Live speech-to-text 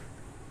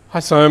Hi,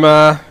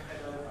 Soma.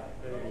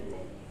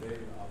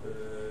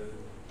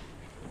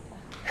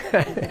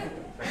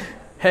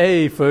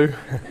 Hey, Fu.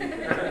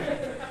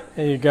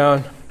 How you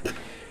going?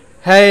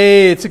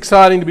 Hey, it's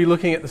exciting to be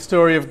looking at the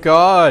story of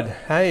God.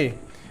 Hey,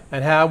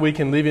 and how we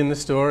can live in the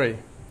story.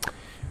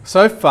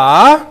 So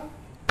far,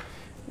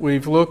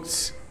 we've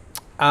looked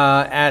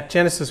at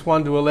Genesis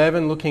 1 to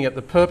 11, looking at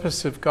the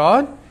purpose of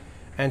God.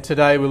 And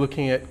today we're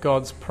looking at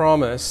God's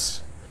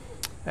promise.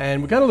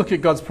 And we're going to look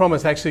at God's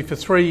promise actually for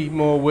 3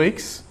 more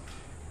weeks.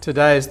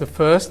 Today is the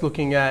first,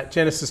 looking at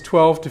Genesis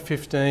 12 to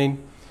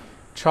 15,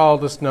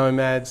 childless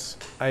nomads,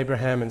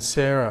 Abraham and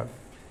Sarah.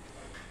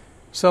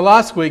 So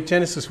last week,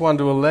 Genesis 1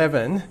 to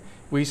 11,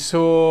 we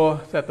saw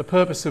that the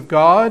purpose of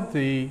God,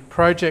 the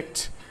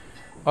project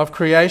of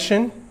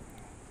creation,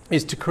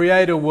 is to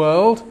create a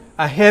world,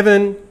 a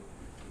heaven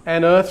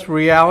and earth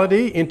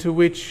reality into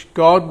which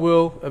God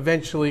will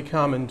eventually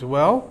come and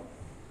dwell.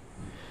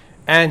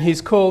 And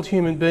He's called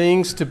human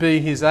beings to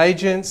be His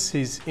agents,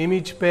 His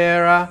image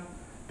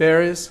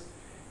bearers,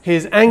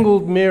 His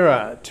angled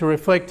mirror to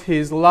reflect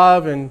His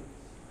love and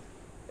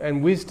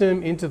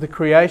wisdom into the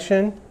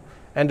creation,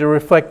 and to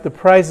reflect the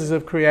praises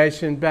of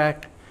creation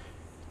back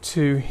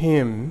to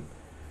Him,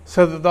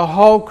 so that the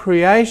whole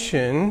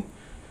creation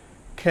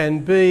can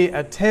be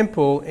a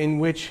temple in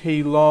which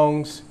He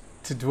longs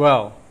to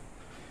dwell.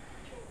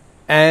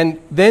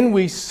 And then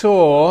we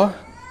saw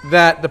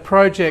that the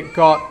project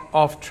got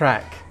off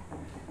track.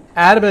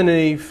 Adam and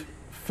Eve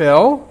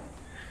fell,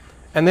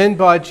 and then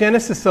by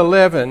Genesis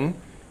 11,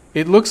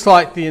 it looks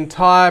like the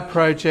entire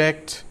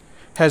project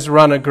has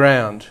run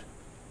aground,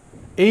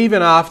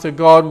 even after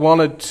God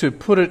wanted to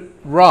put it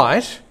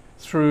right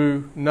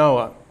through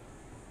Noah.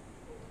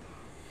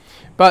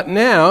 But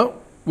now,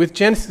 with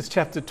Genesis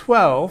chapter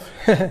 12,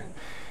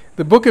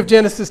 the book of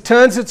Genesis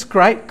turns its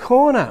great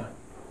corner.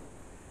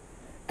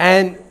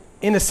 And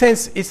in a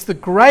sense, it's the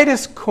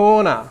greatest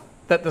corner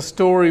that the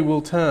story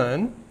will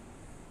turn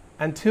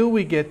until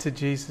we get to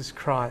Jesus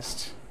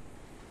Christ.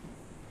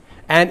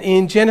 And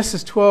in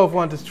Genesis 12,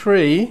 1 to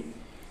 3,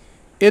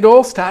 it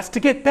all starts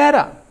to get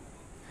better.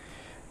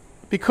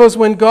 Because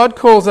when God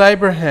calls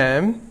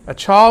Abraham a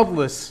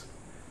childless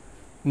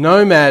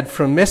nomad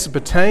from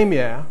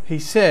Mesopotamia, He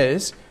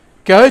says,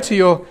 go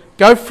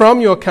from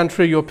your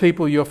country, your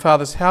people, your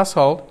father's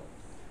household,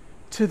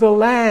 to the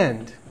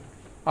land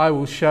I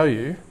will show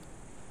you.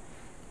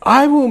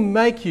 I will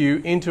make you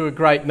into a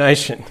great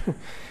nation,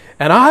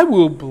 and I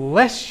will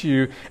bless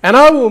you, and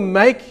I will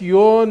make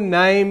your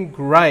name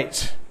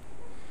great,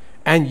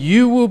 and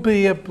you will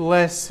be a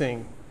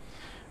blessing.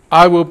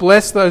 I will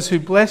bless those who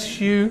bless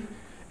you,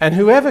 and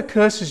whoever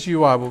curses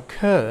you I will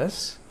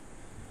curse,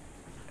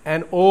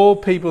 and all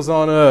peoples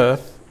on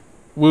earth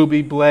will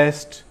be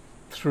blessed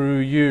through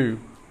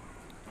you.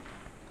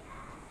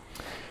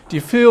 Do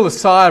you feel a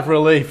sigh of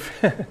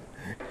relief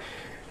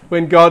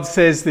when God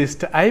says this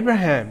to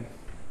Abraham?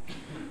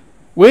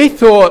 We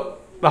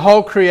thought the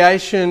whole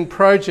creation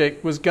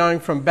project was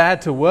going from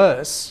bad to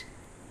worse,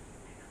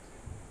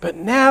 but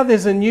now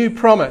there's a new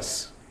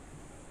promise.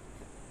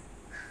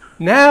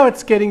 Now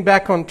it's getting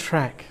back on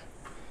track.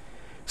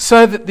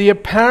 So that the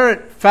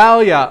apparent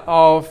failure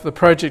of the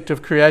project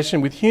of creation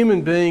with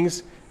human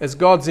beings as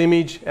God's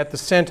image at the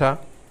centre,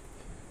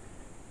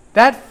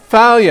 that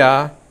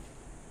failure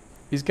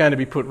is going to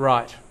be put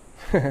right.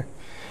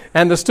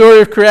 And the story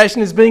of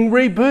creation is being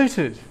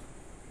rebooted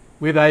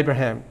with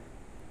Abraham.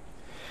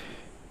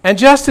 And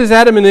just as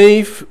Adam and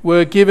Eve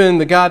were given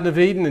the Garden of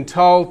Eden and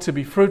told to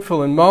be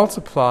fruitful and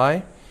multiply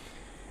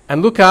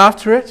and look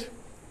after it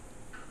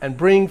and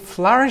bring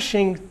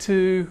flourishing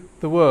to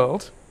the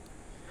world,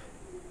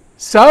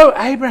 so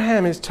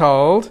Abraham is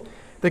told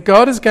that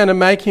God is going to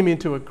make him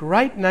into a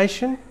great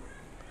nation,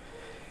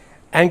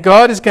 and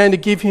God is going to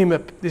give him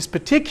this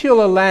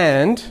particular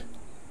land.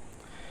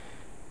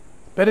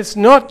 But it's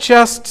not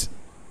just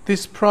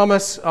this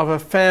promise of a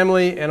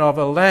family and of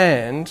a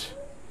land.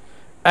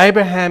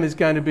 Abraham is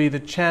going to be the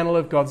channel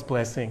of God's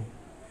blessing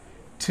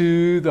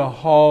to the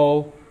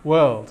whole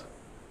world.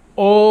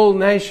 All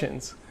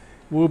nations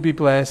will be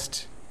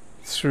blessed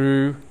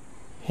through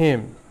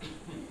him.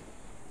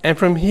 And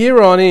from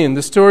here on in,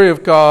 the story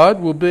of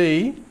God will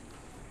be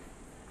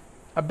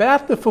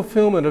about the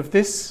fulfillment of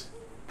this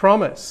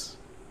promise.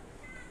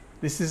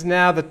 This is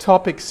now the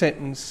topic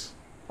sentence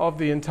of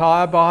the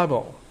entire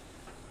Bible.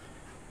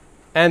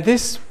 And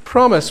this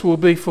promise will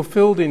be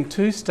fulfilled in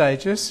 2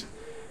 stages.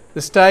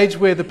 The stage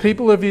where the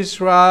people of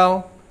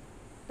Israel,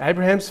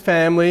 Abraham's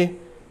family,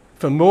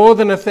 for more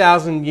than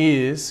 1,000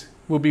 years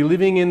will be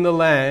living in the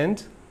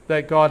land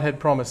that God had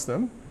promised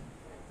them.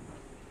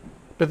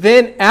 But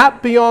then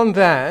out beyond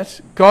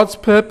that, God's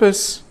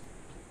purpose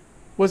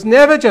was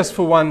never just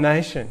for one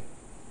nation.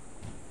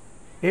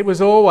 It was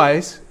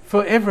always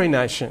for every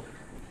nation.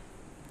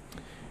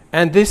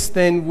 And this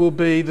then will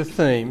be the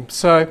theme.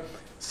 So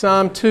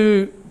Psalm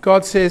 2,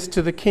 God says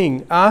to the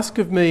king, ask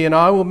of me and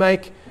I will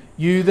make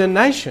you the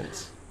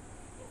nations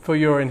for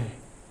your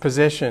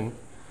possession.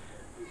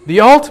 The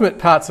ultimate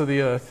parts of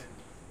the earth,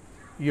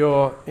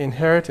 your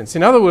inheritance.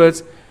 In other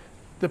words,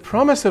 the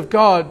promise of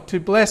God to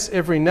bless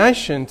every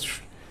nation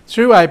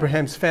through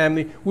Abraham's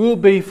family will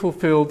be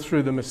fulfilled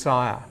through the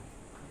Messiah.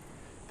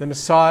 The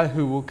Messiah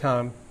who will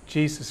come,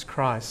 Jesus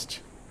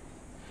Christ,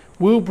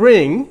 will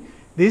bring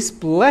this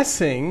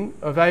blessing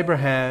of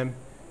Abraham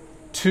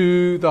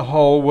to the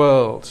whole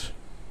world.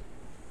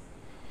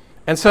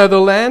 And so the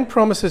land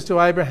promises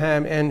to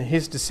Abraham and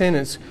his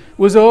descendants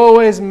was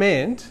always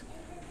meant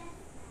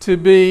to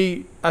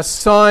be a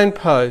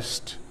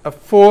signpost, a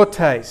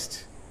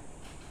foretaste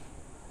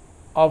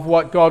of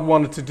what God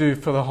wanted to do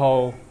for the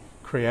whole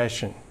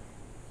creation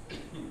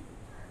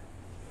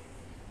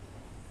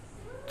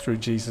through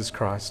Jesus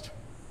Christ.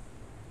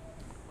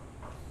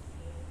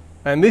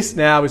 And this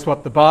now is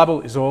what the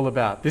Bible is all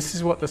about. This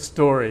is what the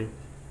story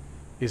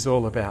is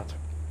all about.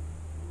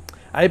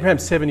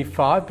 Abraham's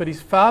 75, but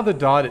his father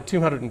died at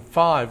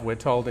 205, we're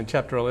told in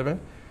chapter 11.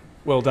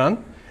 Well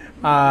done.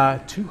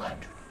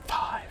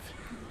 205.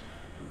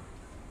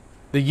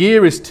 The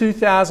year is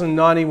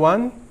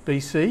 2091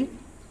 BC.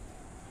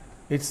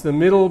 It's the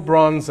Middle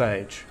Bronze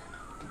Age.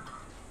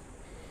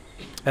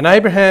 And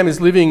Abraham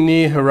is living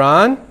near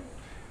Haran.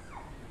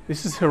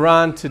 This is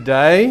Haran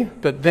today,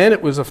 but then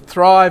it was a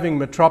thriving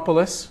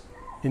metropolis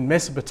in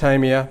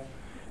Mesopotamia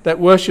that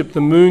worshipped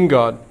the moon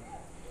god.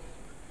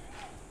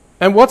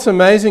 And what's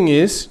amazing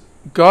is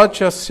God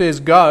just says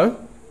go,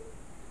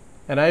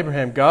 and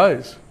Abraham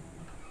goes.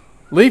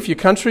 Leave your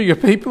country, your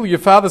people, your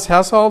father's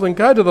household, and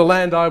go to the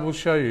land I will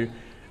show you.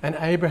 And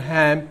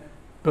Abraham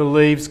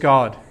believes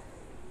God,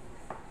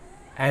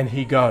 and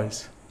he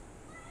goes.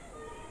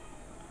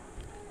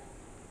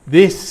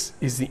 This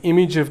is the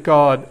image of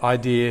God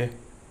idea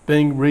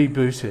being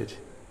rebooted.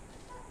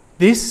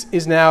 This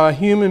is now a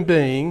human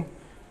being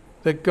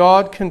that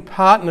God can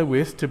partner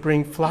with to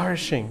bring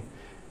flourishing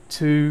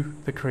to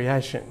the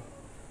creation.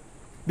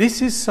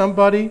 This is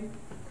somebody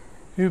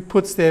who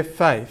puts their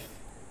faith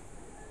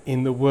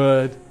in the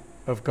Word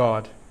of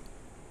God.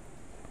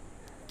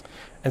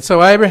 And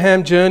so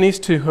Abraham journeys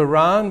to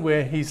Haran,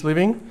 where he's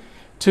living,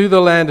 to the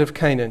land of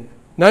Canaan.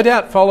 No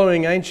doubt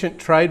following ancient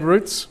trade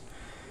routes.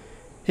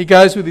 He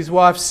goes with his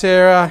wife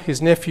Sarah,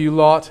 his nephew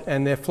Lot,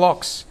 and their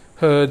flocks,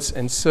 herds,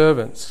 and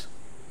servants.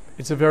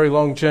 It's a very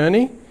long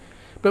journey,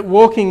 but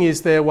walking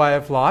is their way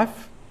of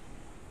life.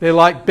 They're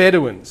like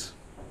Bedouins.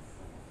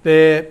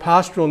 They're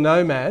pastoral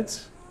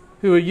nomads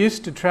who are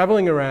used to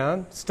travelling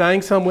around,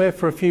 staying somewhere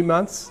for a few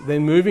months,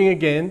 then moving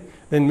again,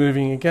 then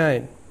moving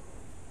again.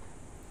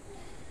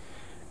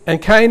 And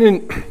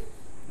Canaan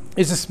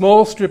is a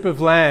small strip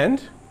of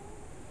land,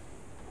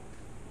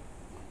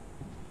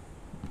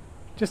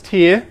 just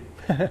here.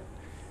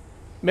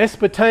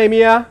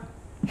 Mesopotamia,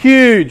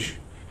 huge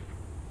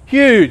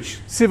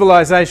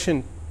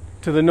civilization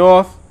to the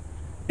north.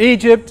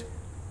 Egypt,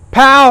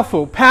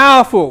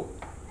 powerful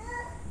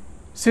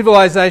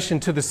civilization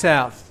to the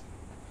south.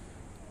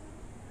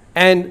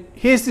 And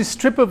here's this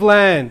strip of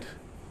land,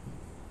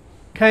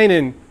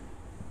 Canaan,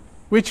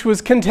 which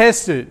was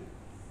contested.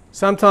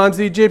 Sometimes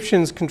the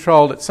Egyptians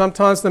controlled it,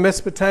 sometimes the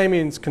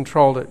Mesopotamians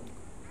controlled it.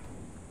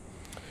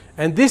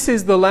 And this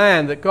is the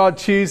land that God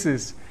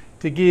chooses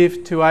to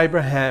give to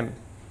Abraham.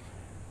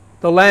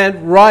 The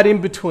land right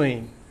in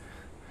between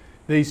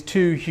these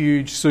two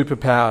huge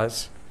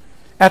superpowers,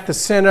 at the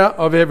centre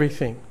of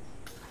everything.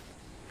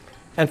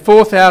 And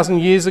 4,000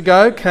 years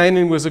ago,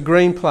 Canaan was a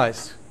green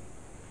place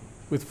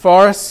with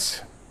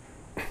forests,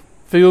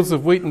 fields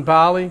of wheat and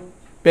barley,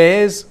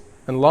 bears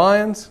and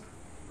lions,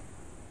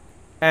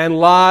 and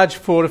large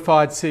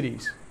fortified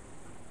cities.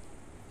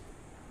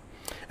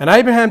 And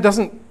Abraham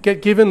doesn't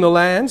get given the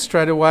land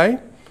straight away.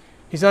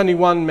 He's only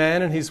one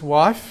man and his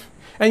wife.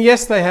 And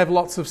yes, they have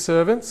lots of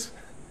servants.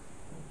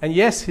 And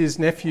yes, his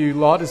nephew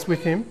Lot is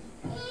with him.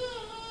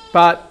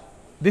 But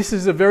this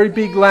is a very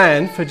big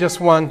land for just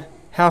one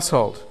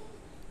household.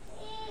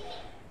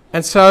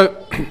 And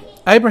so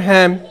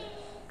Abraham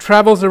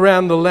travels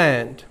around the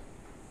land.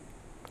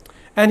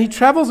 And he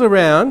travels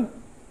around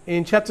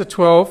in chapter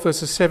 12,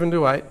 verses 7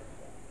 to 8,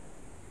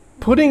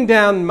 putting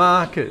down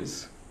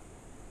markers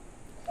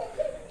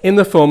in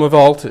the form of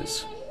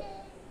altars.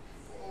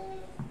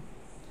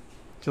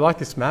 Do you like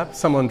this map?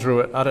 Someone drew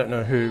it. I don't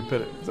know who,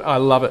 but I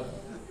love it.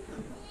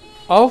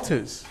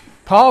 Altars,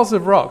 piles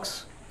of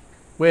rocks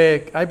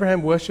where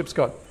Abraham worships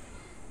God.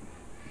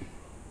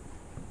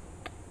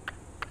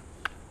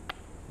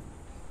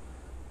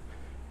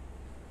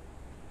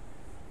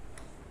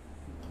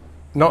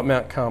 Not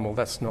Mount Carmel,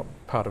 that's not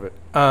part of it.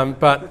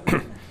 But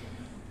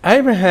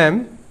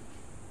Abraham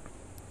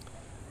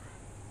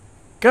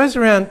goes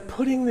around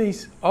putting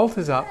these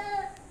altars up,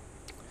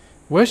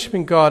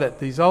 worshipping God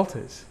at these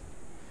altars.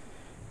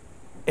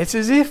 It's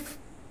as if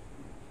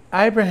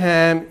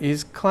Abraham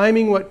is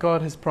claiming what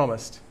God has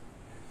promised.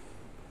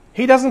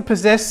 He doesn't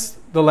possess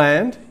the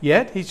land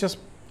yet, he's just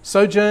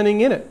sojourning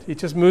in it. He's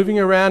just moving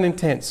around in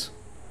tents.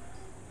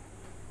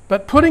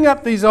 But putting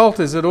up these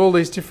altars at all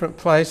these different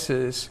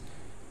places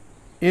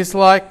is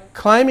like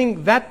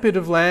claiming that bit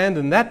of land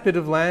and that bit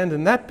of land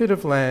and that bit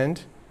of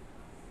land,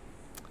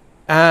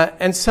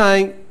 and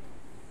saying,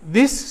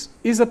 this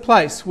is a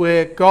place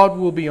where God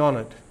will be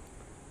honoured.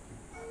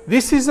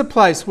 This is a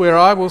place where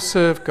I will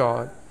serve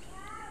God,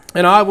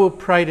 and I will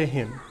pray to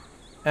him,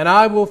 and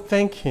I will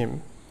thank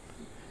him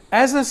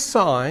as a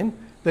sign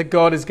that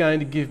God is going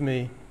to give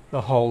me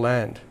the whole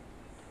land.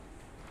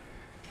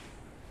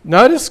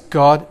 Notice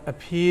God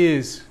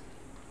appears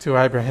to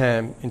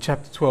Abraham in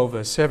chapter 12,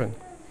 verse 7.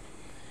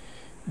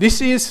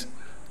 This is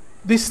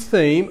this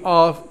theme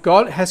of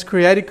God has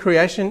created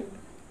creation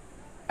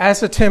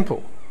as a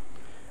temple,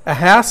 a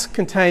house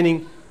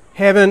containing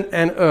heaven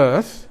and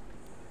earth,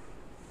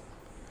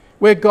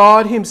 where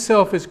God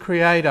himself as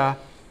creator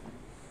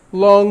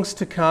longs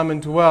to come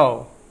and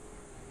dwell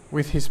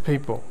with his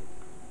people.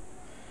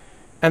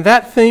 And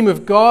that theme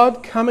of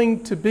God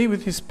coming to be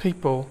with his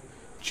people,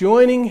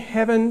 joining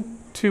heaven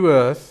to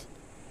earth,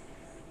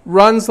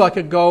 runs like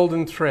a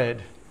golden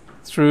thread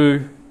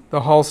through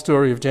the whole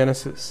story of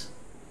Genesis.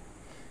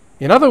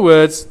 In other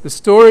words, the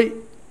story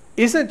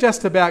isn't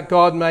just about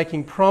God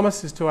making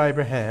promises to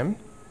Abraham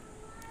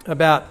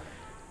about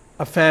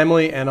a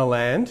family and a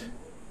land.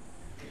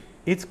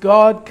 It's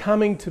God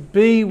coming to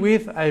be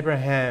with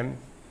Abraham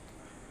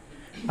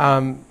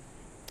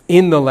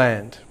in the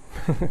land.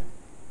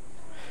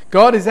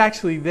 God is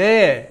actually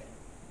there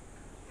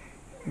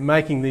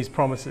making these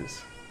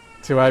promises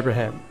to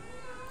Abraham.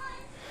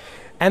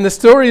 And the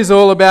story is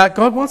all about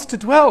God wants to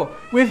dwell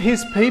with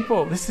his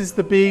people. This is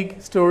the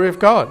big story of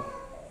God.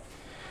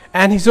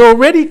 And he's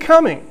already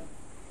coming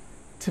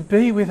to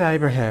be with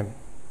Abraham.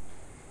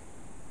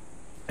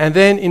 And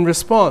then in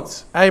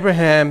response,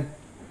 Abraham,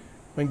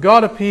 when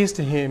God appears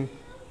to him,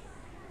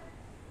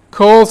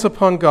 calls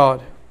upon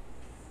God,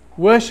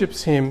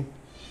 worships him,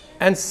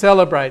 and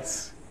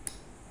celebrates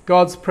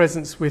God's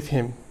presence with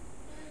him,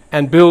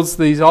 and builds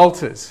these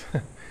altars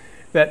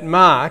that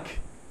mark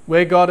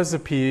where God has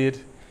appeared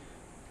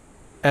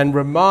and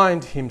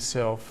remind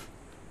himself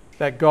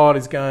that God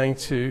is going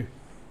to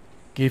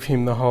give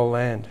him the whole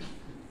land.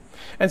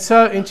 And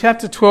so in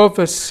chapter 12,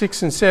 verse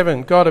 6 and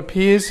 7, God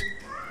appears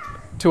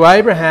to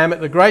Abraham at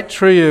the great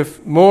tree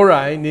of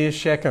Moreh near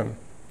Shechem.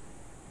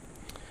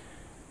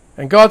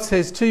 And God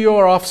says, to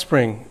your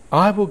offspring,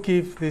 I will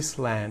give this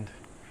land.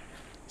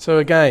 So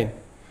again,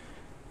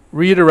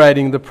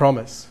 reiterating the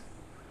promise.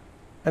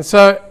 And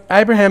so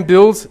Abraham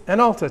builds an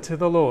altar to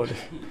the Lord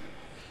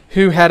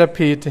who had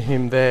appeared to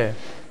him there.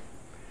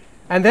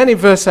 And then in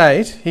verse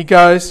 8, he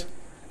goes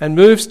and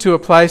moves to a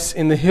place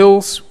in the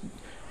hills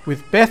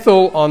with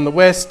Bethel on the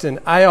west and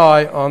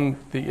Ai on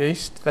the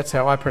east. That's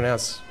how I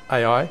pronounce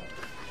Ai.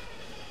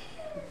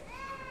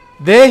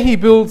 There he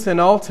builds an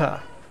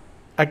altar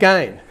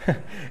again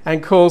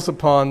and calls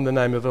upon the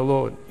name of the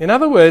Lord. In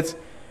other words,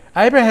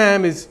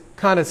 Abraham is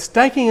kind of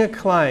staking a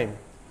claim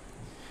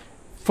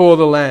for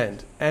the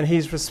land, and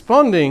he's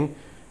responding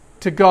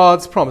to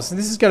God's promise. And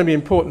this is going to be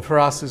important for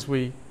us as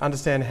we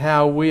understand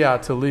how we are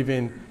to live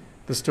in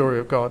the story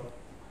of God.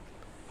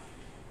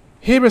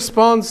 He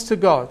responds to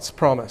God's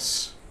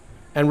promise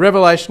and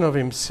revelation of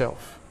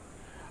himself.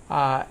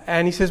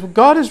 And he says, well,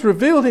 God has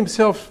revealed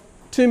himself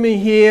to me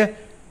here.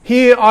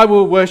 Here I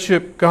will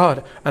worship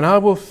God, and I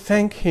will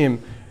thank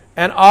him,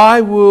 and I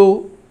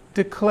will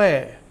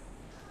declare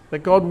that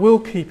God will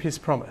keep his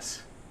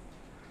promise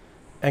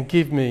and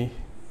give me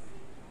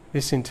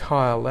this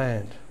entire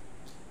land.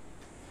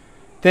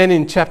 Then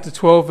in chapter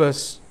 12,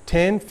 verse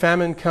 10,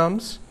 famine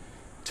comes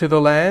to the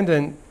land,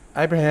 and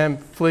Abraham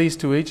flees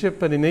to Egypt,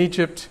 but in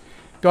Egypt,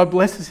 God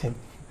blesses him,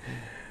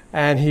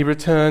 and he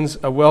returns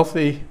a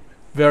wealthy,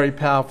 very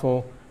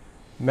powerful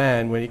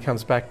man when he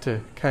comes back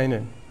to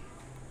Canaan.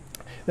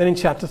 Then in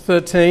chapter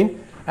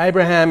 13,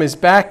 Abraham is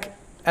back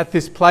at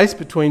this place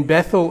between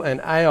Bethel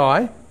and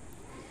Ai,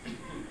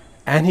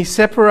 and he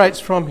separates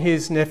from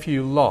his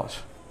nephew Lot.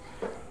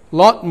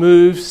 Lot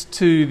moves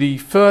to the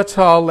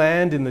fertile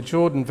land in the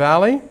Jordan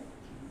Valley,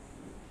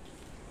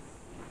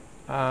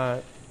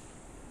 while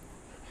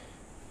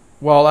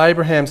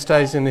Abraham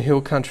stays in the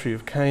hill country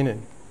of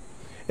Canaan.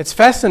 It's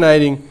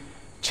fascinating.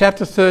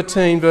 Chapter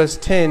 13, verse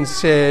 10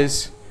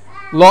 says,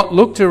 Lot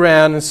looked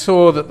around and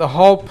saw that the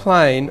whole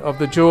plain of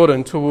the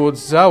Jordan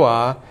towards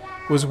Zoar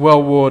was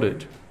well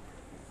watered,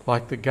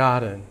 like the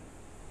garden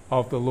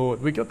of the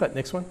Lord. We got that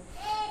next one?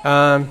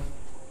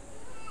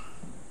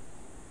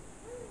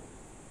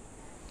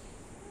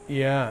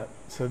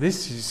 So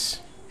this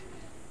is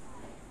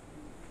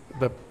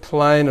the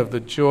plain of the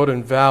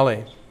Jordan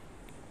Valley,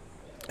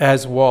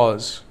 as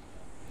was.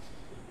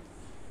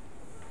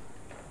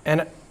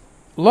 And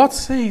Lot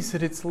sees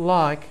that it's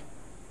like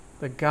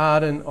the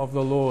garden of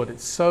the Lord.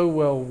 It's so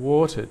well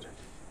watered.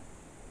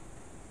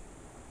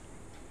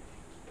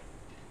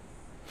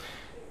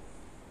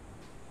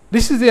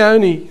 This is the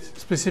only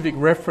specific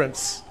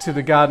reference to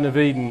the Garden of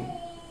Eden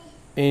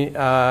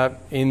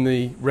in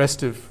the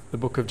rest of the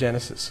book of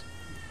Genesis.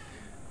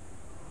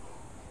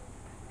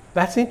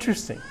 That's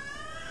interesting.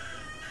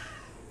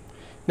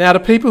 Now, to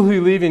people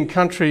who live in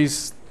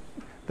countries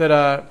that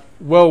are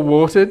well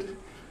watered,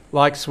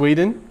 like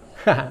Sweden,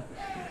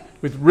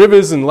 with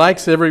rivers and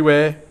lakes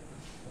everywhere,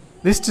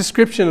 this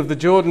description of the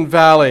Jordan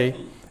Valley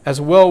as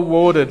well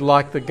watered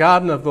like the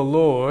garden of the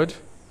Lord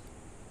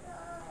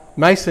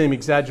may seem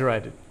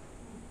exaggerated.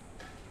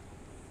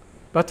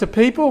 But to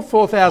people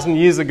 4,000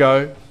 years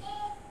ago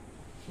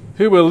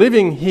who were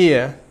living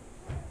here,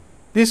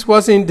 this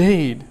was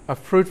indeed a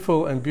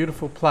fruitful and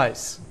beautiful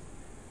place.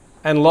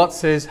 And Lot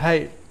says,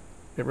 hey,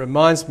 it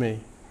reminds me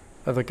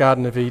of the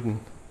Garden of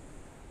Eden.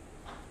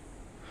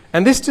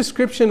 And this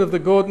description of the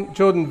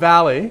Jordan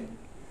Valley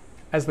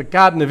as the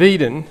Garden of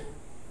Eden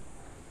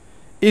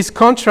is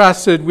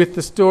contrasted with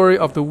the story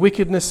of the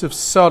wickedness of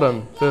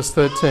Sodom, verse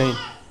 13.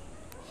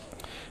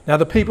 Now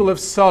the people of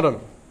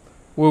Sodom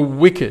were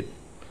wicked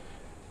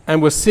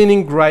and were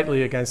sinning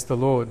greatly against the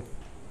Lord.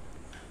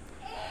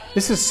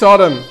 This is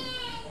Sodom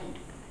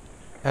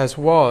as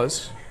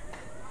was.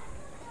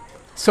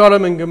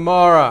 Sodom and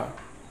Gomorrah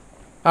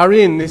are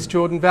in this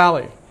Jordan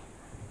Valley.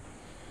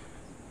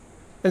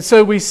 And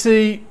so we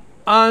see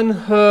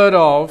unheard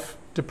of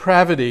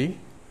depravity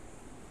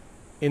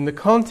in the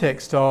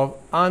context of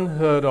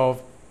unheard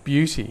of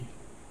beauty.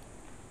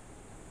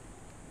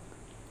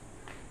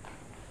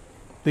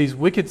 These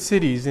wicked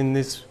cities in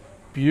this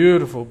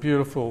beautiful,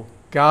 beautiful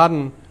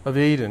Garden of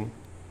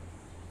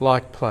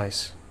Eden-like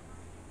place.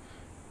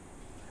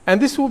 And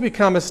this will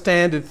become a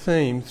standard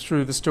theme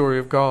through the story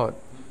of God.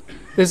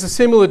 There's a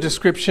similar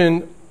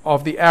description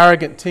of the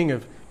arrogant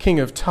king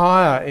of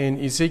Tyre in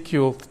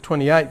Ezekiel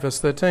 28, verse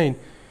 13.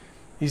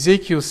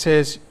 Ezekiel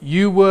says,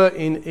 you were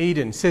in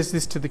Eden. Says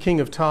this to the king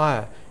of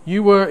Tyre.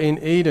 You were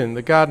in Eden,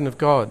 the garden of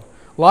God,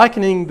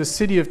 likening the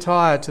city of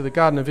Tyre to the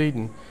Garden of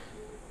Eden.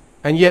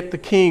 And yet the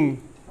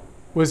king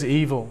was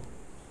evil,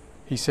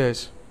 he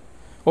says.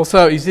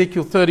 Also,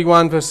 Ezekiel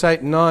 31, verse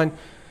 8 and 9,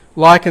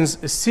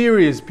 likens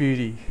Assyria's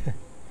beauty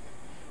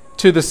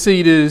to the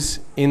cedars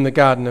in the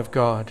garden of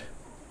God.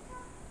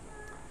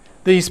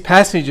 These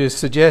passages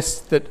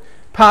suggest that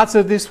parts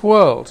of this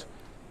world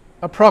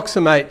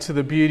approximate to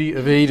the beauty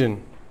of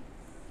Eden.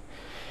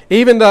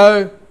 Even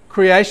though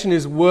creation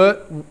is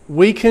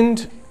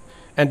weakened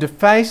and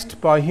defaced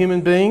by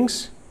human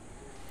beings,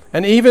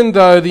 and even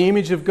though the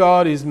image of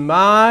God is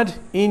marred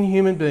in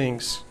human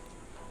beings,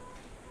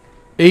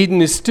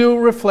 Eden is still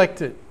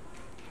reflected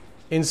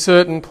in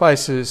certain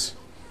places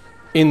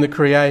in the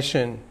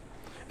creation.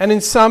 And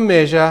in some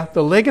measure,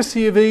 the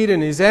legacy of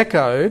Eden is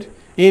echoed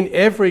in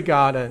every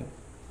garden,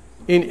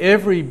 in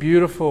every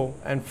beautiful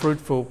and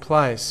fruitful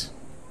place.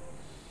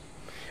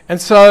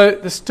 And so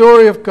the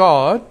story of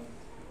God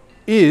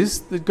is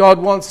that God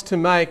wants to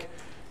make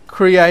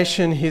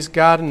creation his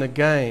garden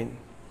again.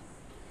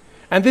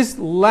 And this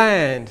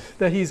land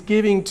that he's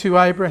giving to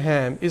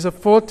Abraham is a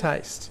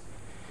foretaste.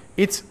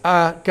 It's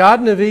a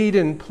Garden of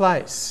Eden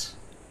place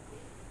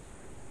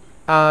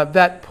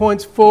that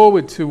points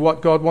forward to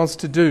what God wants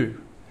to do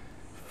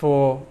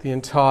for the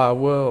entire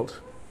world.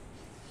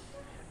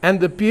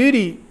 And the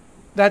beauty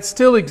that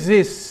still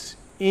exists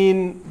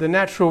in the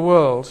natural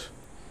world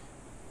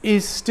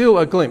is still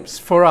a glimpse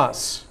for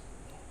us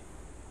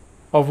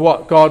of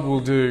what God will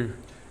do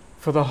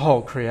for the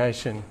whole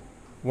creation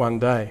one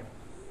day.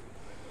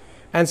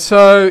 And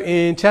so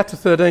in chapter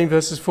 13,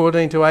 verses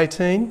 14 to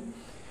 18,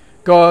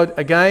 God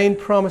again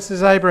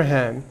promises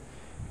Abraham,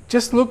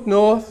 just look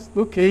north,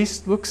 look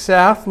east, look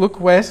south, look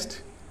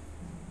west.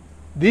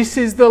 This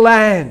is the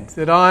land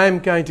that I am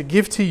going to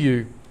give to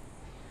you.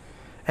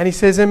 And he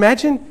says,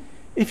 imagine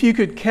if you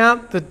could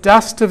count the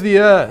dust of the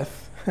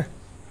earth,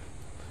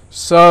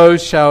 so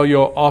shall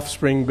your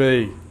offspring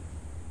be.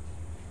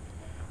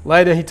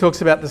 Later he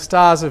talks about the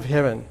stars of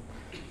heaven.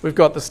 We've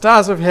got the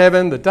stars of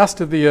heaven, the dust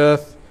of the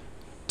earth,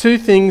 two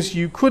things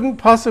you couldn't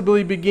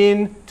possibly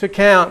begin to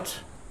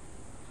count.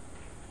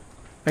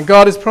 And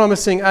God is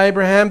promising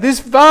Abraham this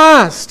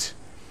vast,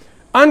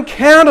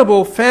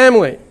 uncountable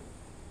family.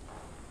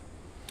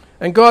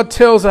 And God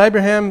tells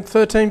Abraham,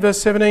 13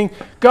 verse 17,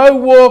 go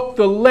walk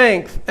the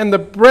length and the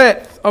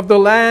breadth of the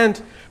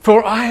land,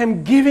 for I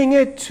am giving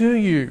it to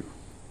you.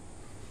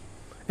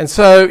 And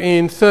so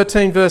in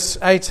 13 verse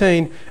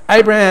 18,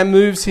 Abraham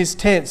moves his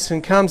tents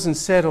and comes and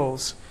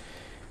settles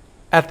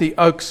at the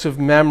Oaks of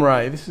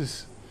Mamre. This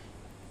is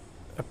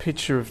a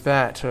picture of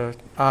that, an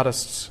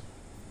artist's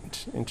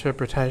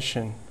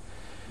interpretation.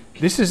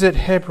 This is at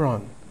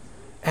Hebron.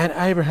 And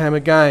Abraham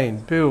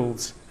again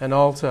builds an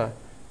altar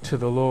to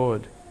the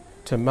Lord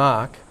to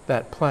mark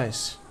that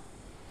place.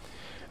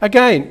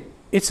 Again,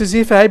 it's as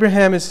if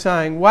Abraham is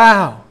saying,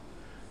 wow,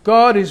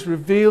 God is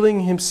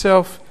revealing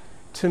himself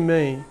to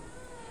me.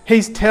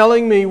 He's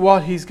telling me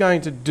what he's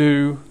going to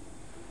do.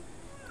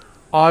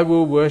 I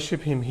will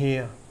worship him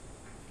here.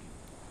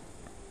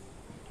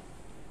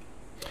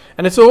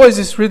 And it's always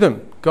this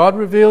rhythm. God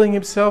revealing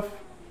himself,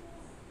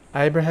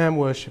 Abraham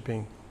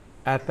worshipping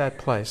at that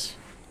place.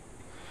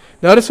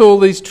 Notice all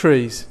these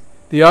trees.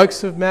 The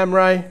oaks of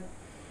Mamre,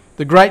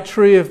 the great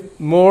tree of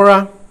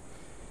Moreh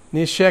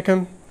near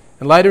Shechem.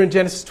 And later in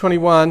Genesis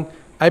 21,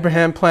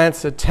 Abraham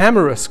plants a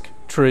tamarisk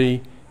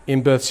tree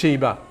in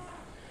Beersheba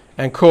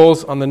and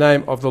calls on the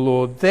name of the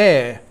Lord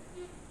there.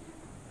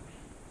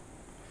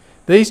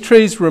 These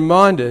trees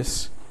remind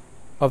us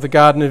of the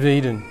Garden of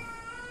Eden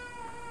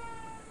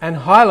and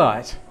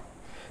highlight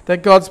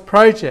that God's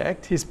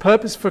project, his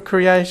purpose for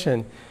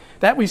creation,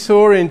 that we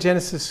saw in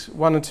Genesis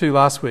 1 and 2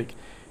 last week,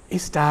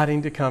 is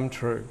starting to come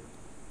true.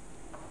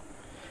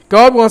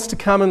 God wants to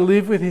come and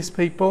live with his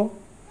people,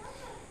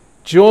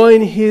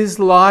 join his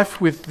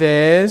life with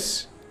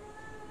theirs,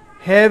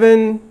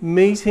 heaven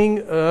meeting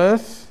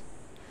earth,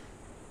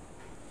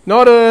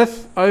 not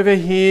earth over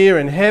here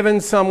and heaven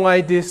some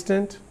way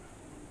distant.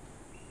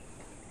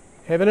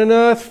 Heaven and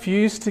earth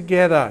fused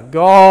together,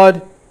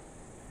 God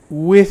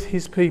with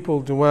his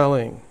people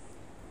dwelling.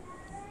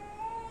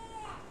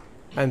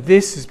 And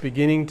this is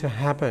beginning to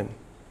happen.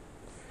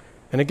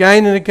 And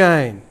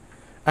again,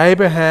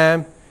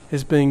 Abraham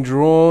is being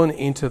drawn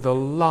into the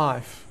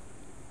life,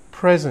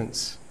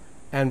 presence,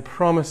 and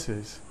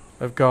promises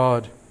of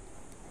God.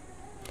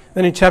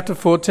 Then in chapter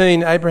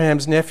 14,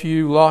 Abraham's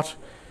nephew Lot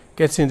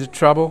gets into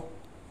trouble.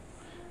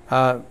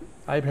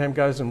 Abraham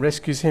goes and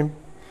rescues him.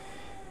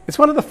 It's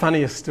one of the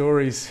funniest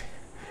stories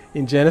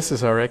in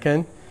Genesis, I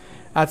reckon.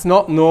 It's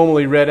not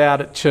normally read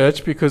out at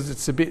church because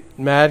it's a bit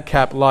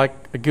madcap, like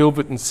a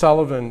Gilbert and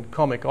Sullivan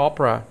comic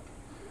opera.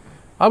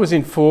 I was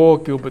in 4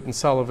 Gilbert and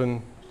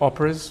Sullivan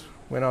operas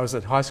when I was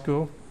at high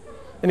school.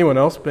 Anyone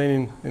else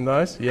been in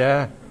those?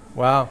 Yeah,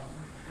 wow.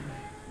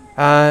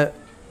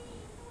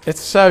 It's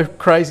so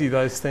crazy,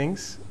 those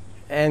things,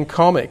 and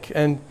comic.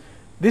 And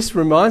this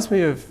reminds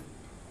me of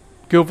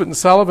Gilbert and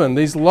Sullivan.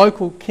 These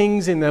local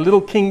kings in their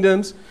little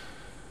kingdoms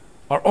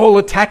are all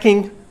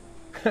attacking,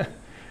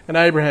 and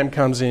Abraham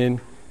comes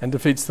in and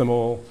defeats them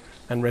all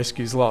and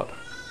rescues Lot.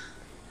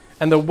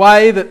 And the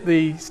way that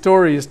the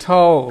story is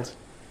told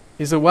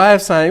is a way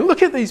of saying,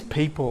 look at these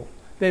people.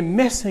 They're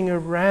messing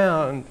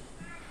around.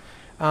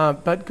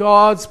 But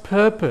God's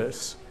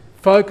purpose,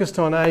 focused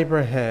on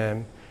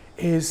Abraham,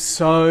 is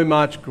so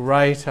much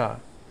greater.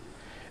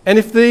 And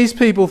if these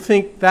people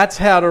think that's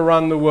how to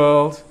run the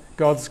world,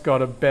 God's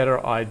got a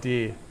better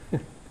idea.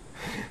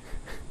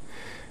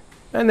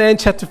 And then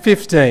chapter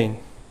 15,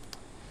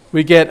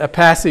 we get a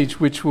passage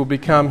which will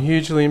become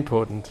hugely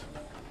important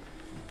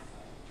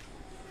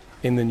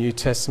in the New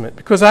Testament.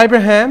 Because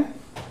Abraham,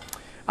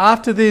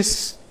 after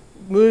this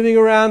moving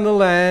around the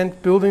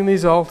land, building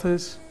these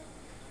altars,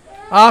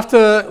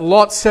 after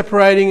Lot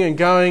separating and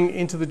going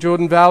into the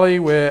Jordan Valley,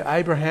 where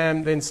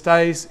Abraham then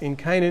stays in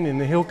Canaan in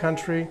the hill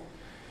country,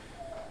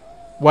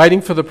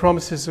 waiting for the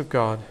promises of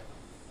God,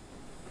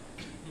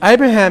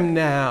 Abraham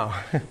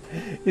now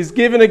is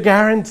given a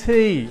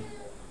guarantee.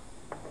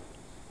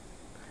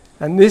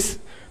 And this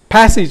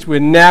passage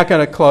we're now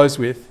going to close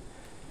with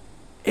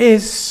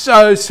is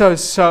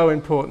so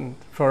important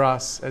for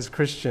us as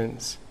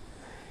Christians,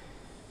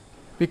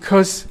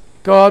 because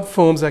God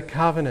forms a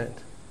covenant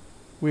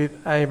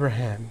with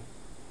Abraham.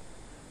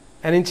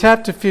 And in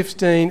chapter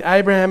 15,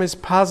 Abraham is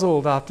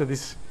puzzled after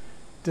this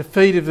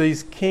defeat of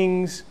these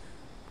kings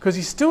because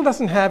he still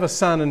doesn't have a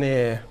son and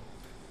heir.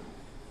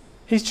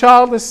 He's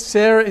childless,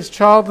 Sarah is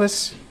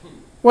childless.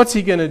 What's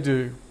he going to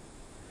do?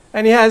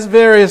 And he has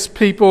various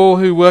people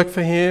who work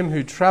for him,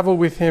 who travel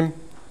with him.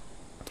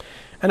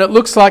 And it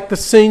looks like the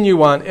senior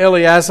one,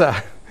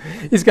 Eliezer,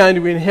 is going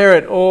to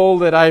inherit all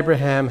that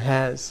Abraham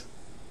has.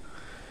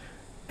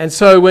 And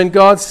so when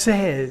God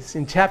says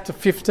in chapter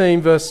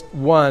 15, verse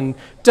 1,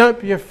 don't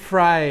be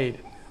afraid,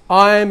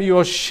 I am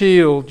your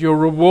shield, your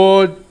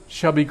reward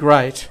shall be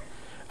great.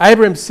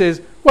 Abraham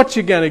says, what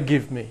you going to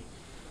give me?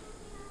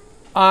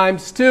 I'm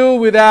still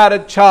without a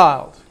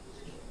child.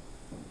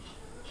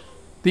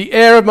 The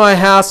heir of my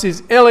house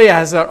is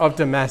Eliezer of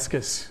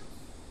Damascus.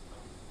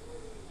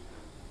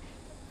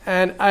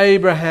 And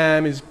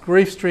Abraham is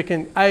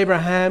grief-stricken.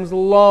 Abraham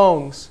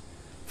longs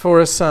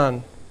for a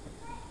son.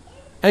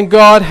 And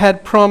God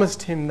had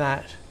promised him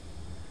that.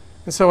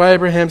 And so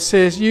Abraham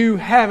says, you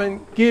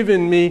haven't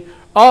given me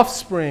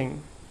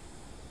offspring.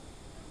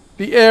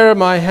 The heir of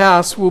my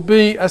house will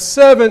be a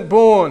servant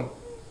born.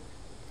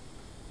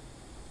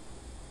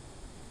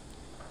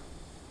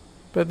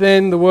 But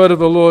then the word of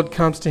the Lord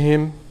comes to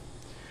him.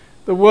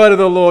 The word of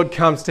the Lord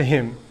comes to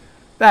him.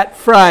 That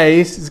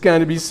phrase is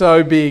going to be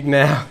so big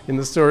now in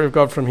the story of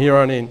God from here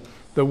on in.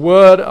 The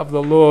word of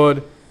the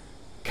Lord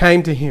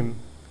came to him,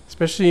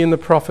 especially in the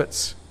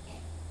prophets.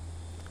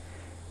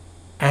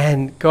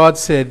 And God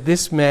said,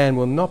 this man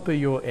will not be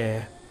your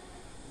heir.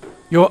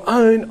 Your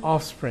own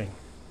offspring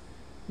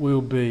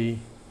will be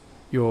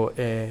your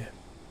heir.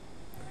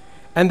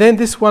 And then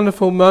this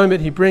wonderful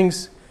moment, he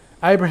brings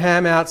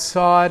Abraham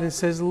outside and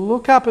says,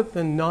 look up at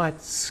the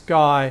night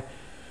sky.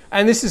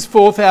 And this is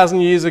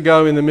 4,000 years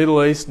ago in the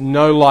Middle East,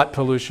 no light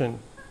pollution.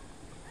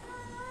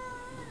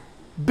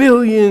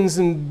 Billions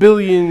and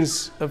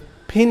billions of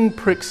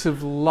pinpricks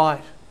of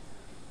light.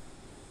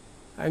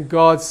 And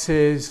God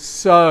says,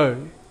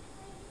 so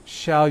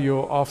shall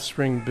your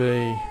offspring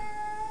be.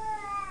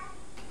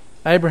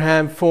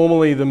 Abraham,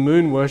 formerly the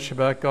moon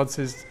worshipper, God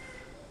says,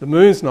 the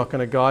moon's not going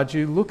to guide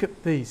you. Look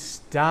at these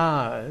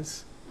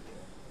stars.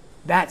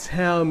 That's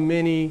how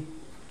many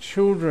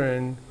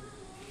children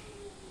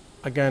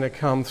are going to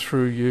come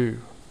through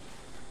you.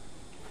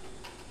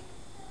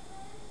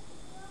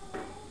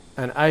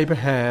 And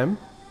Abraham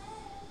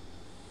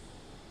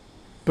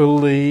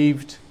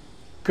believed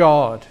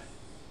God.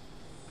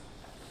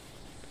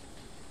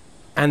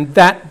 And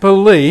that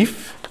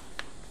belief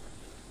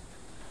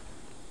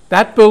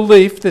That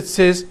belief that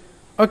says,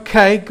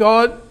 okay,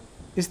 God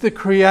is the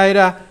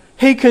creator,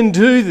 he can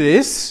do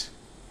this,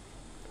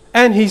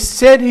 and he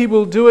said he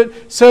will do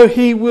it, so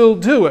he will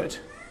do it.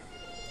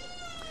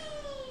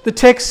 The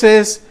text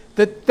says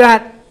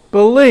that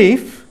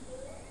belief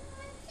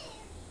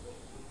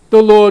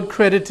the Lord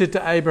credited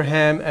to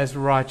Abraham as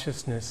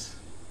righteousness.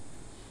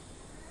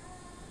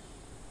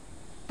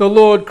 The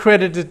Lord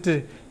credited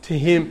to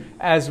him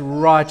as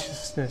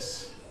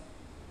righteousness.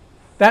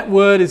 That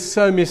word is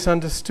so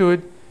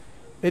misunderstood.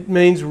 It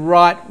means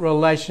right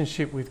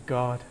relationship with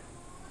God.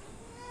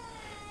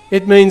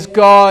 It means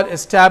God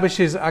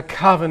establishes a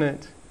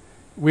covenant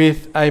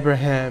with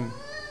Abraham.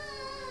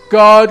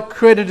 God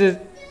credited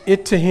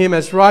it to him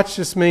as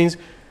righteous means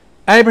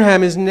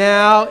Abraham is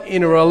now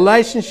in a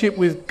relationship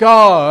with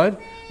God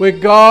where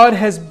God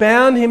has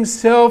bound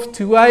himself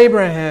to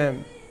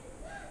Abraham.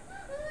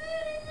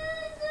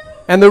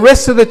 And the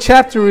rest of the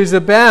chapter is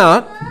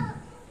about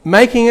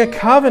making a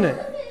covenant,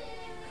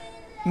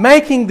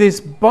 making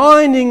this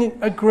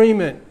binding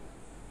agreement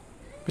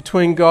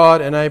between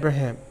God and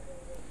Abraham.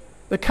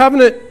 The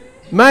covenant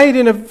made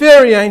in a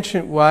very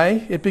ancient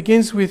way. It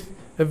begins with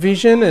a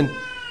vision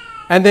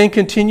and then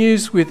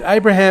continues with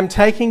Abraham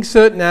taking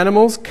certain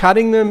animals,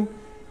 cutting them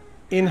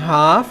in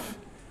half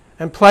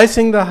and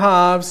placing the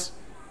halves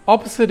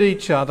opposite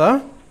each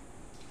other.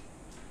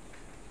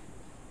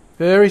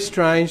 Very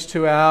strange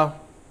to our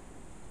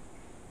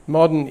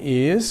modern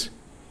ears.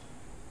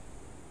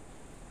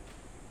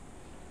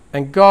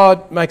 And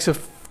God makes a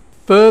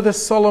further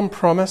solemn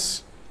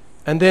promise,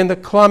 and then the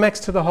climax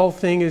to the whole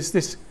thing is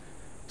this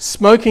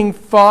smoking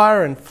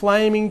fire and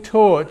flaming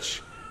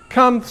torch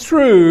come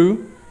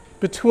through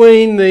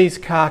between these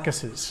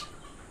carcasses.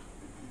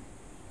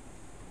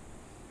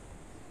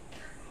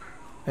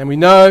 And we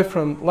know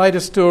from later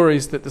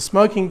stories that the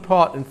smoking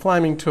pot and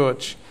flaming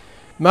torch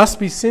must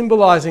be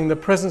symbolising the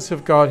presence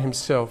of God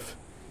himself.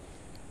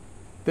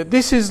 That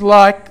this is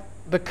like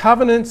the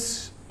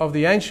covenants of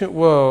the ancient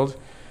world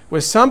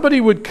where somebody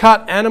would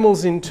cut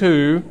animals in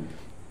two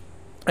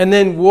and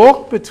then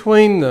walk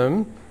between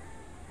them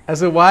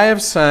as a way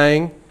of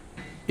saying,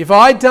 if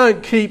I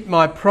don't keep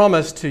my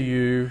promise to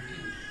you,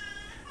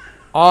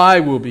 I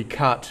will be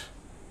cut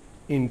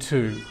in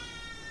two.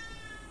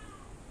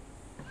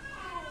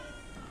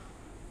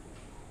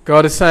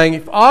 God is saying,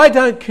 if I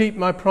don't keep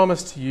my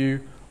promise to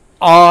you,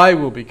 I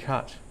will be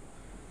cut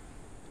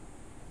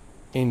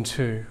in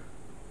two.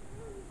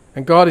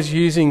 And God is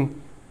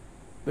using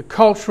the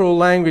cultural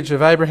language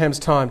of Abraham's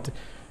time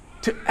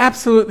to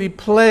absolutely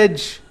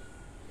pledge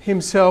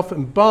himself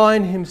and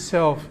bind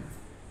himself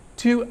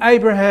to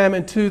Abraham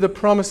and to the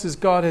promises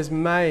God has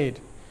made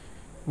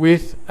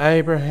with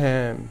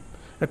Abraham.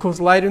 And of course,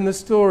 later in the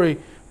story,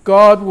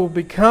 God will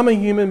become a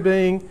human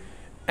being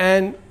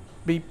and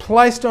be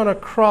placed on a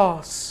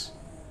cross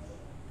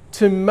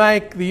to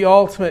make the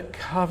ultimate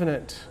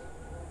covenant.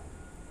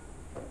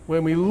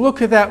 When we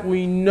look at that,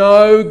 we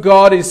know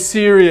God is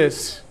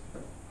serious.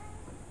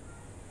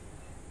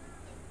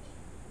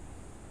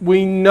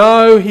 We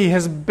know he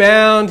has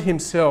bound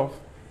himself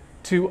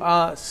to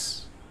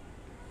us.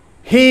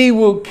 He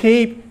will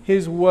keep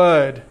his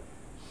word.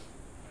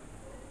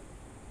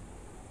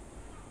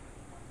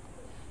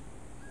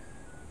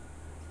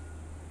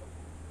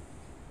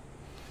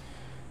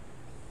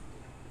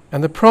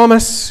 And the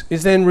promise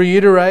is then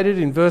reiterated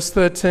in verse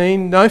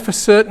 13. Know for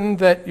certain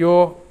that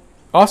your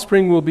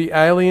offspring will be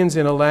aliens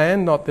in a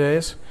land not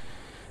theirs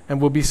and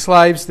will be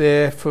slaves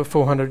there for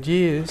 400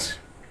 years.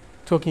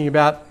 Talking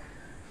about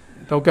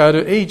they'll go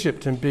to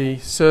Egypt and be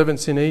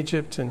servants in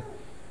Egypt. And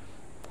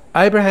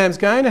Abraham's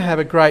going to have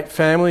a great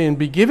family and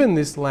be given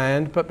this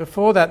land. But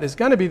before that, there's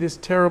going to be this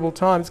terrible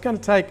time. It's going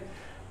to take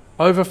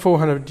over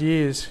 400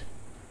 years.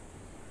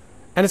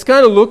 And it's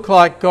going to look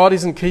like God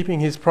isn't keeping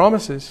his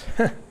promises.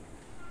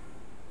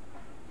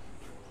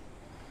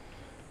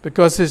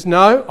 Because there's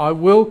no, I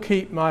will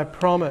keep my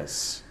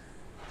promise.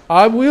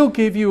 I will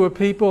give you a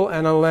people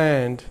and a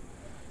land,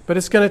 but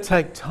it's going to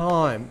take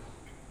time.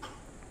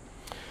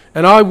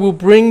 And I will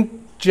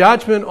bring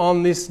judgment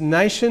on this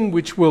nation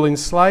which will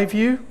enslave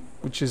you,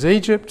 which is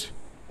Egypt.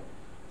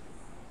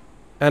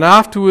 And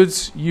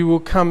afterwards you will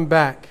come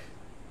back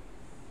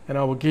and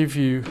I will give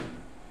you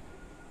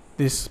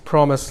this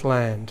promised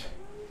land.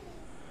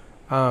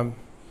 And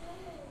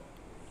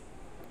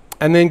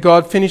then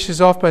God finishes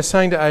off by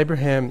saying to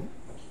Abraham,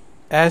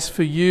 as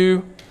for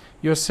you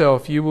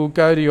yourself, you will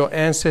go to your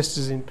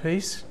ancestors in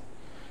peace.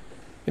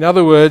 In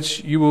other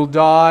words, you will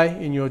die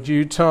in your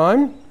due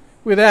time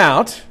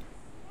without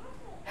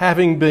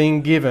having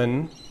been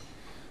given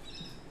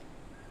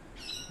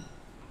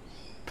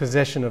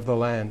possession of the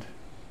land.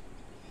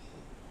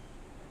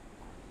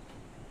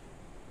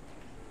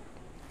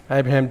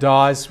 Abraham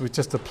dies with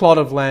just a plot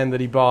of land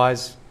that he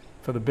buys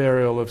for the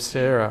burial of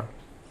Sarah.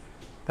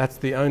 That's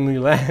the only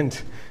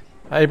land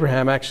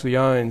Abraham actually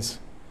owns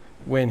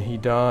when he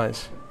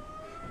dies.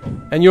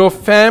 And your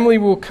family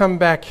will come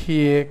back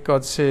here,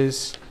 God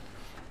says,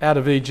 out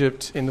of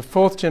Egypt in the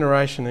 4th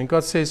generation. And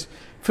God says,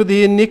 for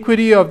the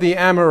iniquity of the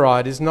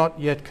Amorite is not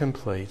yet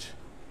complete.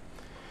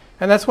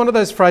 And that's one of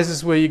those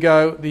phrases where you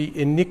go, the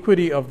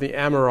iniquity of the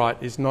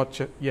Amorite is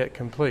not yet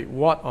complete.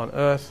 What on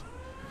earth?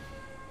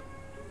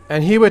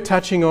 And here we're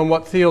touching on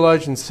what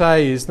theologians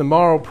say is the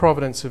moral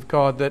providence of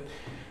God, that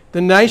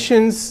the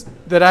nations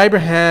that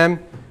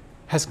Abraham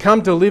has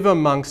come to live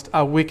amongst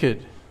are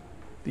wicked.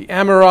 The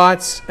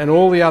Amorites and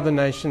all the other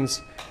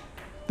nations,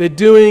 they're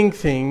doing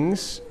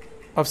things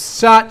of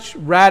such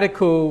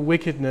radical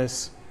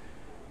wickedness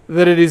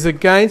that it is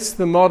against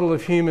the model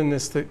of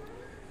humanness that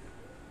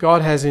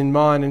God has in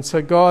mind. And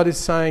so God is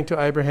saying to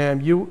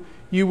Abraham, you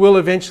will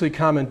eventually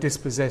come and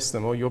dispossess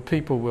them, or your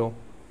people will.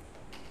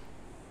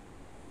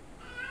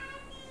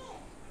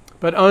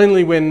 But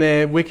only when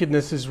their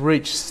wickedness has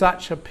reached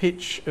such a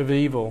pitch of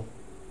evil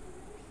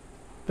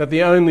that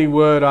the only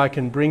word I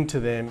can bring to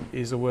them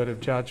is a word of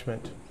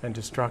judgment and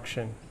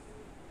destruction.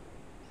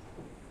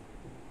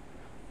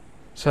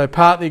 So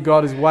partly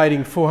God is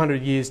waiting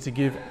 400 years to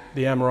give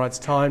the Amorites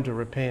time to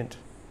repent.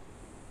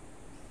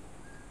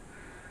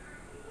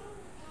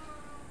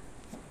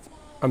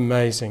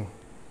 Amazing.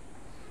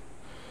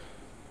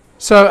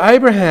 So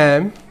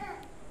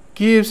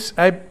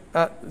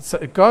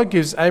God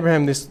gives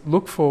Abraham this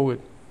look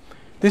forward,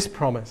 this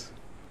promise,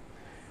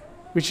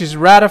 which is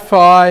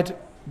ratified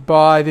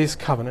by this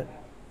covenant.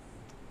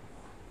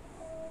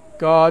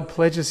 God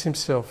pledges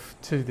himself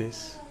to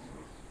this,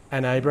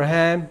 and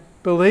Abraham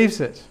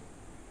believes it.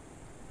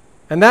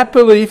 And that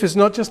belief is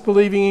not just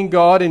believing in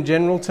God in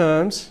general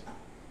terms,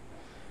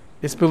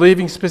 it's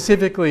believing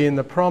specifically in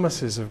the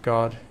promises of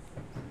God,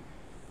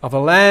 of a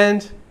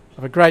land,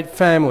 of a great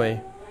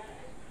family,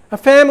 a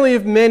family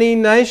of many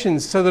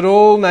nations, so that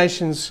all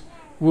nations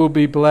will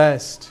be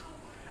blessed.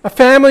 A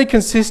family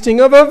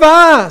consisting of a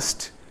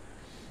vast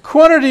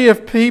quantity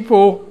of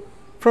people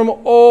from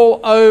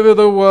all over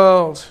the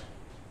world.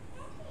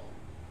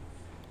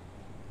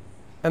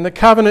 And the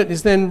covenant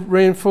is then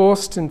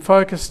reinforced and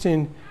focused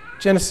in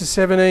Genesis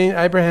 17.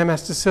 Abraham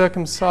has to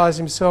circumcise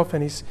himself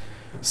and his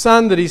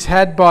son that he's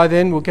had by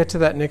then. We'll get to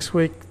that next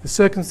week. The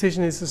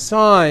circumcision is a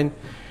sign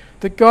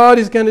that God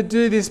is going to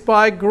do this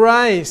by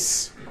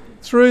grace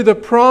through the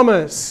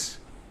promise.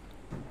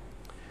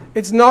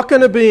 It's not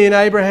going to be in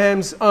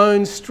Abraham's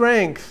own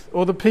strength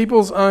or the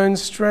people's own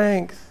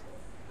strength.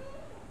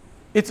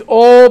 It's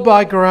all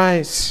by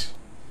grace.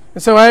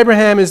 And so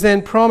Abraham is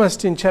then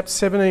promised in chapter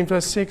 17,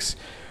 verse 6,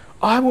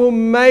 I will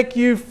make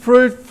you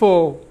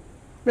fruitful.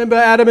 Remember,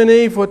 Adam and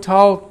Eve were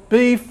told,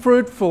 be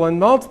fruitful and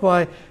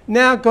multiply.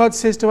 Now God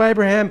says to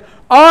Abraham,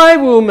 I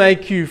will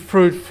make you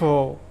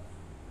fruitful.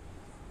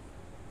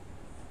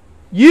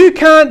 You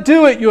can't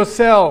do it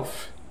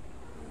yourself.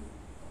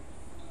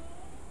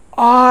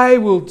 I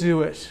will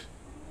do it.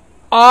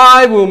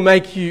 I will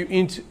make you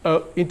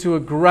into a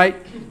great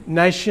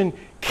nation.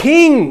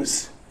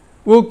 Kings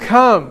will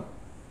come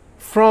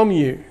from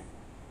you.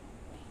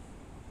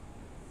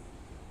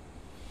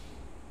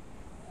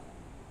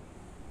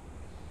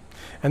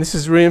 And this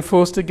is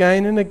reinforced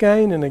again and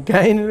again and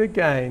again and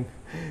again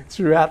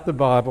throughout the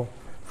Bible,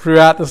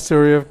 throughout the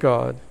story of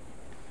God.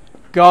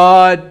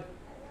 God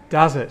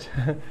does it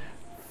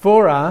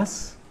for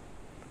us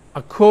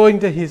according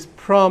to his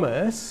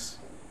promise,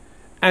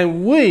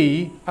 and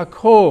we are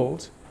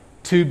called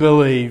to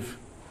believe.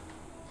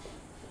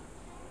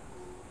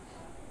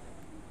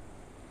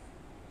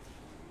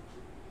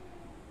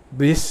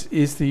 This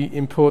is the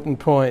important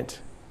point.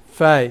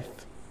 Faith.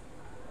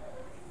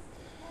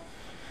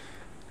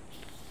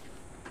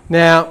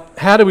 Now,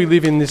 how do we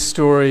live in this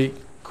story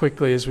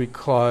quickly as we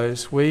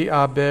close? We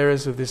are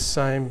bearers of this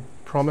same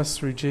promise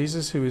through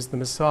Jesus, who is the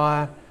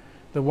Messiah,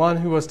 the one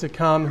who was to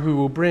come, who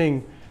will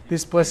bring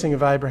this blessing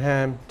of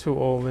Abraham to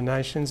all the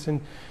nations.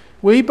 And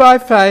we, by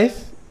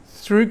faith,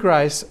 through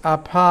grace, are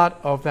part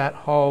of that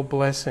whole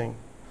blessing.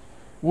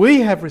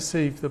 We have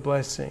received the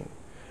blessing.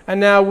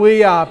 And now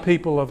we are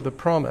people of the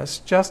promise,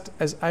 just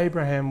as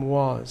Abraham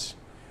was.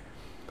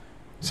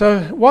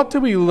 So what do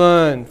we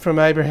learn from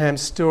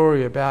Abraham's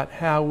story about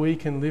how we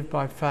can live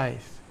by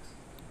faith?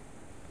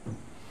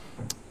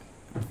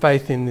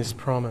 Faith in this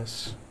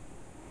promise.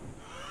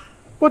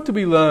 What do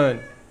we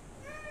learn?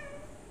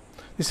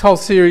 This whole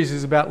series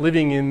is about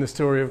living in the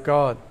story of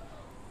God.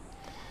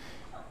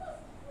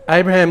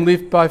 Abraham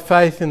lived by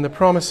faith in the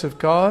promise of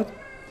God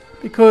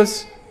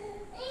because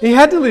he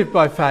had to live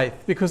by faith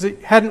because he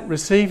hadn't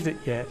received it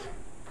yet.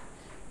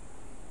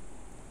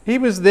 He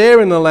was there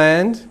in the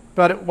land,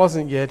 but it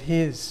wasn't yet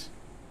his.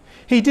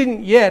 He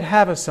didn't yet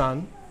have a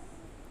son.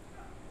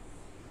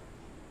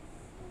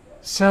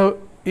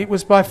 So it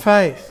was by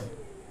faith.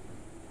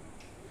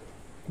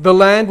 The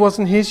land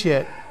wasn't his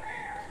yet,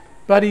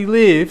 but he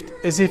lived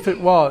as if it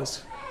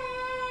was.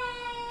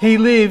 He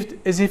lived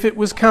as if it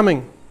was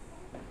coming.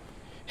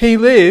 He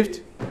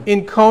lived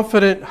in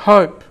confident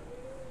hope.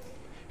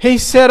 He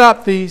set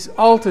up these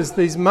altars,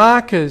 these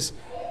markers,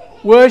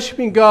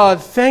 worshipping God,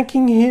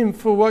 thanking him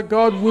for what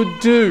God would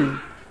do,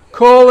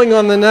 calling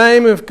on the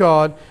name of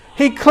God.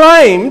 He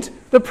claimed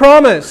the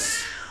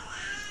promise.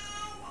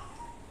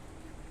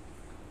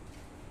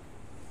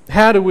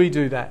 How do we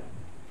do that?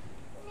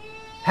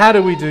 How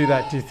do we do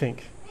that, do you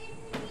think?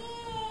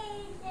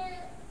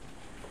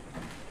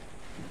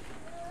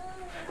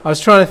 I was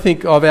trying to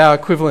think of our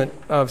equivalent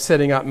of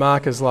setting up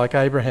markers like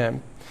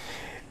Abraham.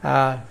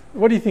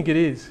 What do you think it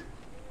is?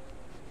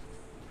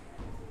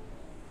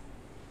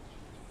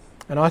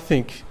 And I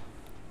think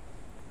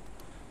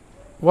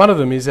one of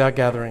them is our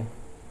gathering.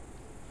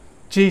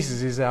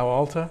 Jesus is our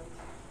altar.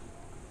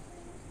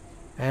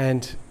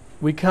 And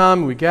we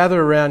come, we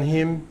gather around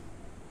him.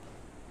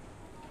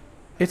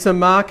 It's a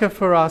marker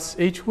for us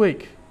each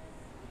week,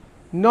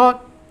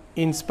 not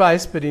in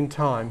space but in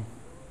time,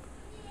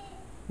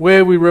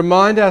 where we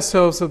remind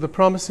ourselves of the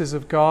promises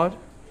of God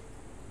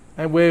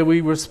and where we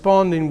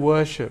respond in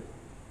worship.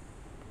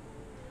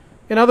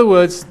 In other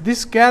words,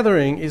 this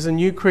gathering is a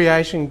new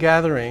creation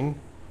gathering,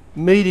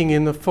 meeting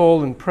in the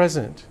fallen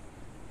present,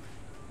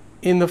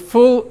 in the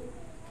full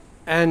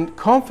and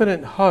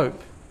confident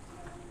hope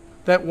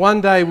that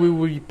one day we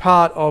will be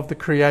part of the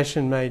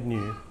creation made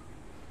new.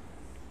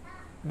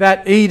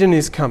 That Eden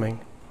is coming.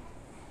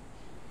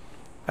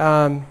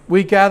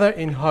 We gather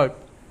in hope.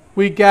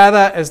 We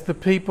gather as the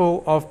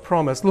people of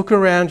promise. Look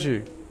around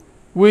you.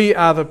 We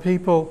are the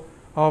people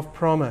of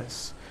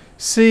promise.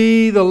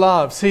 See the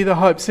love, see the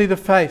hope, see the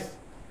faith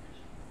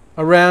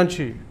around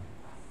you.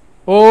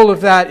 All of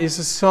that is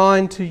a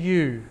sign to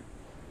you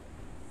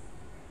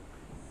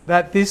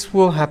that this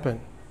will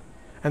happen.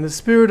 And the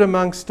Spirit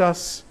amongst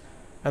us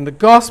and the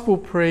gospel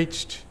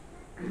preached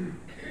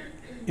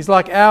is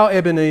like our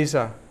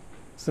Ebenezer.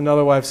 It's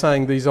another way of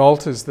saying these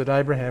altars that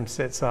Abraham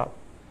sets up.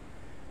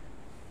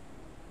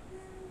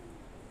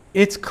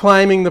 It's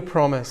claiming the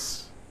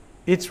promise.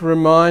 It's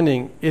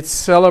reminding, it's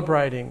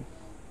celebrating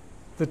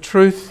the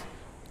truth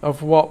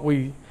of what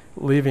we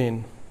live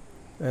in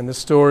and the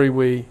story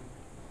we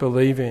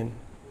believe in.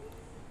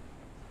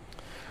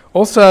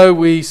 Also,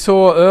 we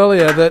saw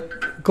earlier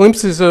that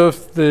glimpses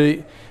of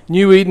the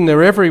new Eden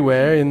are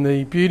everywhere in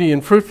the beauty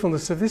and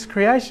fruitfulness of this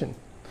creation.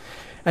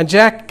 And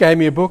Jack gave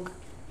me a book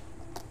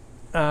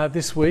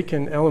this week,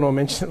 and Eleanor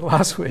mentioned it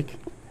last week.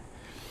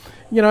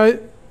 You know,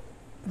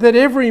 that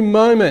every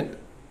moment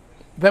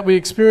that we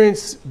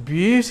experience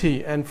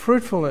beauty and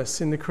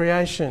fruitfulness in the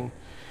creation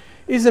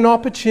is an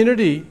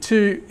opportunity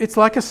to, it's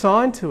like a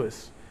sign to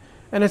us.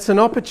 And it's an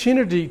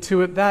opportunity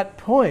to, at that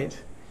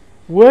point,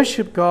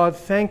 worship God,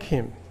 thank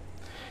him.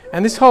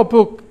 And this whole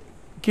book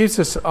gives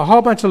us a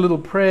whole bunch of little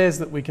prayers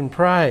that we can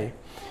pray.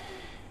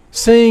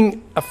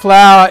 Seeing a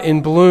flower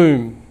in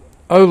bloom,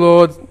 O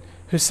Lord,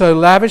 who so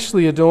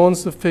lavishly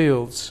adorns the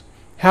fields,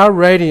 how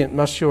radiant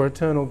must your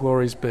eternal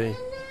glories be.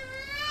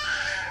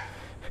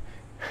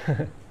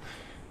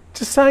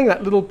 Just saying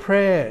that little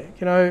prayer,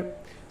 you know,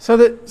 so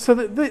that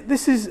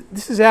this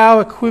is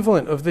our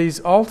equivalent of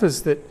these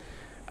altars that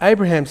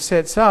Abraham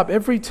sets up.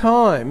 Every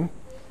time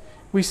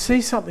we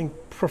see something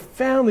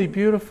profoundly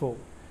beautiful,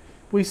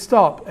 we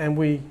stop and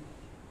we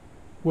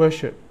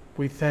worship,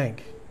 we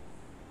thank.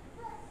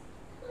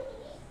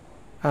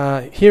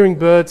 Hearing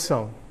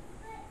birdsong,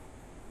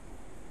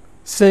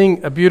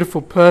 seeing a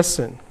beautiful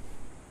person,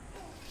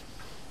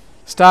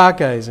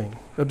 stargazing,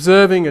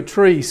 observing a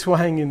tree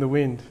swaying in the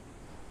wind,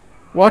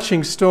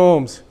 watching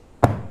storms.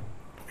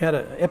 We had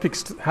an epic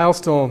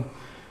hailstorm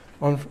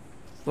on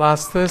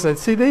last Thursday.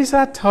 See, these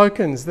are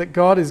tokens that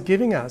God is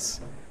giving us.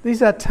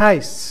 These are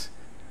tastes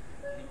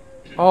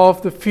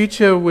of the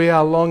future we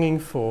are longing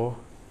for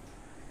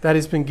that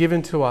has been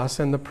given to us,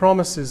 and the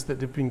promises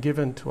that have been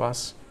given to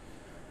us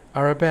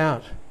are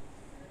about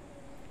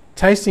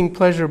tasting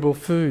pleasurable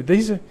food.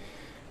 They've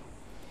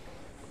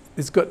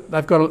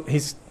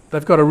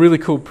got a really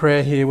cool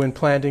prayer here when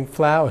planting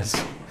flowers.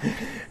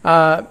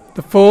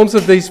 The forms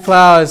of these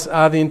flowers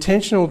are the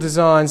intentional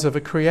designs of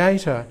a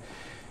creator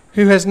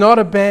who has not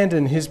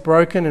abandoned his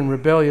broken and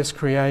rebellious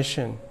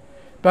creation,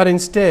 but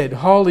instead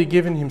wholly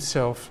given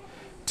himself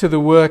to the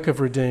work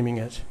of redeeming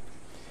it.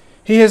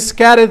 He has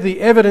scattered the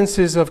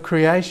evidences of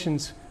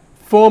creation's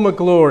former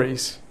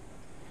glories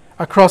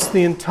across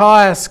the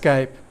entire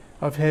scape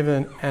of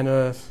heaven and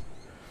earth.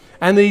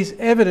 And these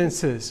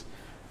evidences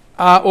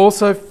are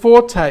also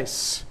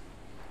foretastes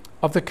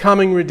of the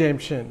coming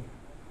redemption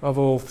of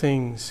all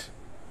things.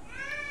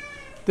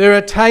 There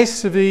are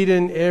tastes of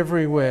Eden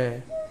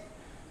everywhere.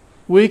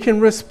 We can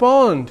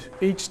respond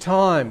each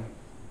time.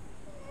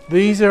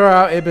 These are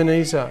our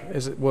Ebenezer,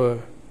 as it were,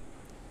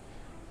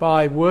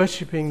 by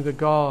worshipping the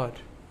God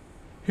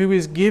who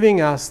is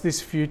giving us this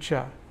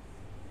future.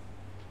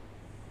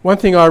 One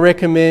thing I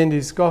recommend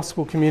is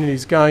gospel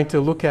communities going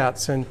to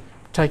lookouts and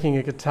taking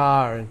a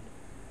guitar and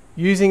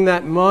using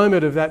that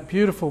moment of that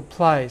beautiful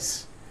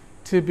place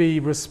to be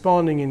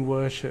responding in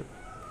worship.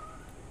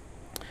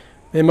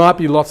 There might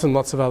be lots and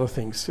lots of other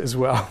things as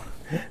well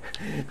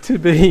to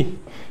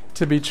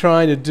be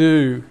trying to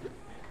do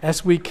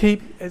as we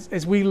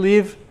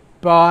live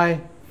by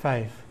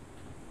faith.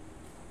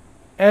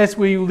 As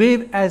we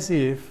live as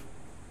if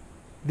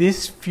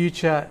this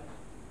future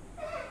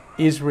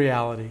is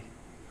reality.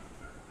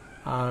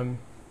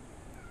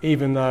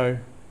 Even though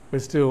we're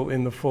still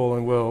in the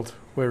fallen world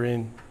we're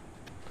in.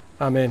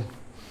 Amen.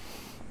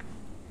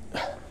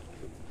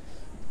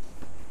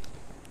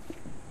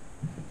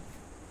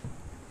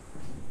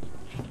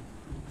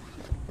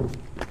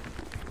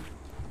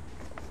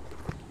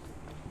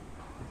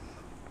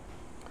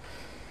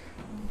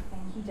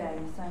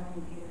 Days, so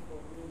many beautiful